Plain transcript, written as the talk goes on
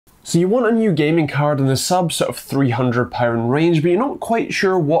So you want a new gaming card in the sub sort of £300 range, but you're not quite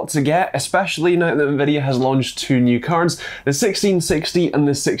sure what to get, especially now that NVIDIA has launched two new cards, the 1660 and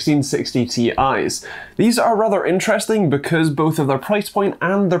the 1660 Ti's. These are rather interesting because both of their price point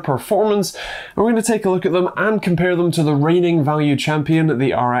and their performance, and we're going to take a look at them and compare them to the reigning value champion,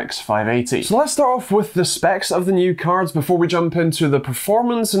 the RX 580. So let's start off with the specs of the new cards before we jump into the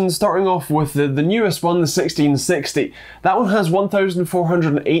performance, and starting off with the newest one, the 1660. That one has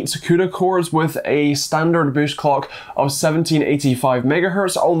 1408 CUDA cores with a standard boost clock of 1785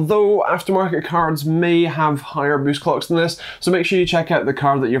 MHz, although aftermarket cards may have higher boost clocks than this, so make sure you check out the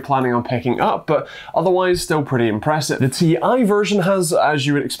card that you're planning on picking up, but otherwise still pretty impressive. The Ti version has, as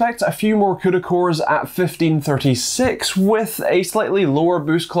you would expect, a few more CUDA cores at 1536 with a slightly lower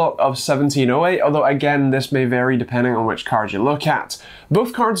boost clock of 1708, although again this may vary depending on which card you look at.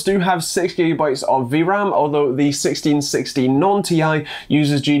 Both cards do have 6GB of VRAM, although the 1660 non-Ti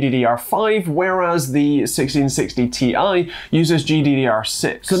uses GDDR5, whereas the 1660 Ti uses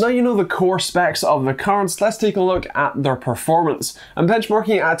GDDR6. So now you know the core specs of the cards, let's take a look at their performance. I'm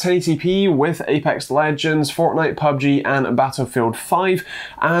benchmarking at 1080p with Apex Legends, Fortnite, PUBG and Battlefield 5,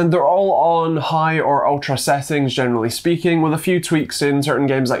 and they're all on high or ultra settings generally speaking, with a few tweaks in certain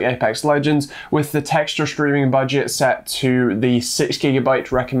games like Apex Legends, with the texture streaming budget set to the 6GB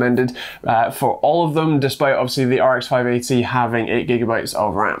recommended for all of them, despite obviously the RX 580 having 8GB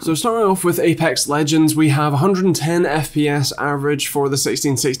of RAM. So starting off with Apex Legends, we have 110 FPS average for the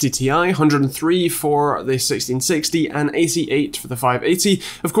 1660 Ti, 103 for the 1660 and 88 for the 580.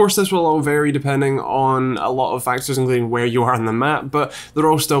 Of course this will all vary depending on a lot of factors including where you are on the map, but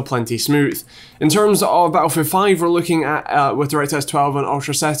they're all still plenty smooth. In terms of Battlefield 5, we're looking at, with DirectX 12 on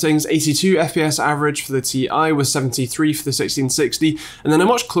ultra settings, 82 FPS average for the Ti with 73 for the 1660, and then a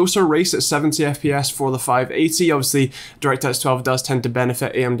much closer race at 70 FPS for the 580. Obviously, DirectX 12 does tend to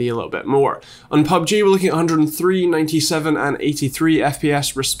benefit AMD a little bit more. On PUBG, we're looking at 103, 97 and 83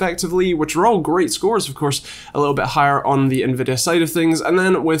 FPS respectively, which are all great scores, of course, a little bit higher on the NVIDIA side of things. And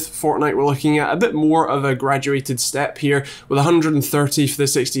then with Fortnite, we're looking at a bit more of a graduated step here, with 130 for the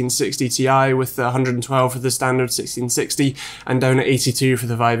 1660 Ti, with 112 for the standard 1660, and down at 82 for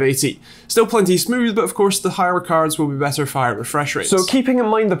the 580. Still plenty smooth, but of course the higher cards will be better for higher refresh rates. So keeping in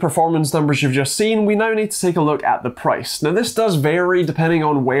mind the performance numbers you've just seen, we now need to take a look at the price. Now this does vary depending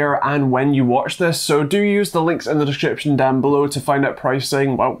on where and when you watch this, so do use the links in the description down below to find out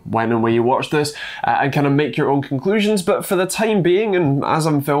pricing, well, when and where you watch this, and kind of make your own conclusions. But for the time being, and as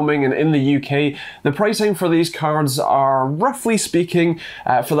I'm filming and in the UK, the pricing for these cards are, roughly speaking,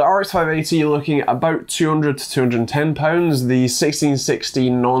 for the RX 580 you're looking at about £200 to £210. The 1660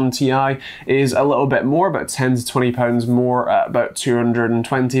 non-Ti is a little bit more, about £10 to £20 more, at about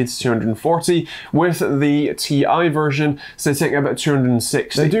 220 to 240, with the Ti version sitting at about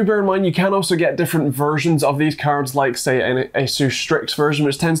 260. Now do bear in mind you can also get different versions of these cards, like say an Asus Strix version,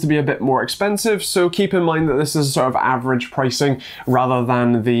 which tends to be a bit more expensive, so keep in mind that this is sort of average pricing rather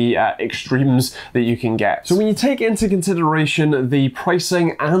than the extremes that you can get. So when you take into consideration the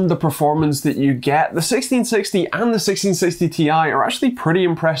pricing and the performance that you get, the 1660 and the 1660 Ti are actually pretty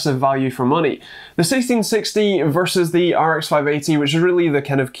impressive value for money. The 1660 versus the RX 580, which is really the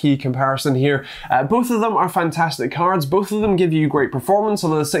kind of key comparison here, both of them are fantastic cards, both of them give you great performance,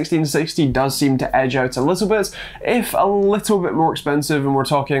 although the 1660 does seem to edge out a little bit, if a little bit more expensive, and we're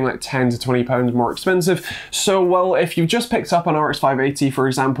talking like £10 to £20 more expensive. So well, if you've just picked up an RX 580 for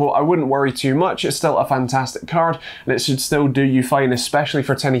example, I wouldn't worry too much. It's still a fantastic card and it should still do you fine, especially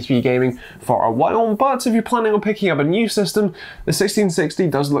for 1080p gaming for a while. But if you're planning on picking up a new system, the 1660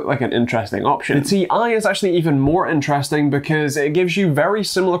 does look like an interesting option. The Ti is actually even more interesting because it gives you very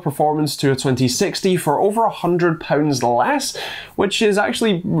similar performance to a 2060 for over £100 less, which is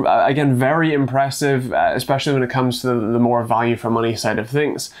actually, again, very impressive, especially when it comes to the more value for money side of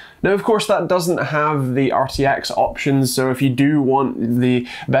things. Now, of course, that doesn't have the RTX options, so if you do want the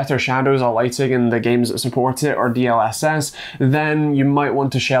better shadows or lighting in the games that support it, or DLSS, then you might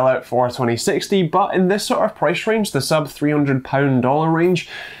want to shell out for a 2060, but in this sort of price range, the sub £300 range,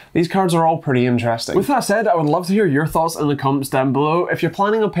 these cards are all pretty interesting. With that said, I would love to hear your thoughts in the comments down below. If you're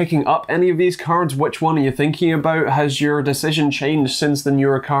planning on picking up any of these cards, which one are you thinking about? Has your decision changed since the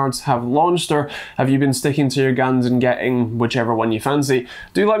newer cards have launched, or have you been sticking to your guns and getting whichever one you fancy?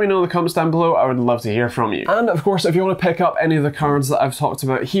 Do let me know in the comments down below, I would love to hear from you. And of course, if you want to pick up any of the cards that I've talked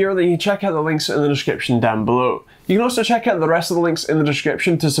about here, then you can check out the links in the description down below. You can also check out the rest of the links in the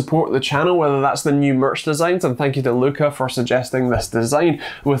description to support the channel, whether that's the new merch designs, and thank you to Luca for suggesting this design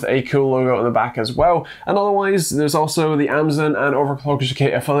with a cool logo on the back as well. And otherwise, there's also the Amazon and Overclockers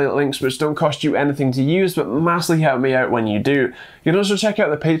UK affiliate links, which don't cost you anything to use, but massively help me out when you do. You can also check out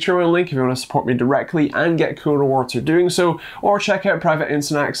the Patreon link if you want to support me directly and get cool rewards for doing so, or check out Private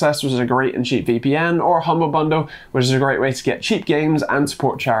Instant Access, which is a great and cheap VPN, or Humble Bundle, which is a great way to get cheap games and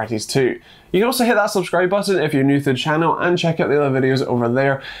support charities too. You can also hit that subscribe button if you're new to the channel and check out the other videos over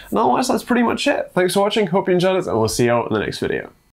there. And otherwise, that's pretty much it. Thanks for watching, hope you enjoyed it, and we'll see you all in the next video.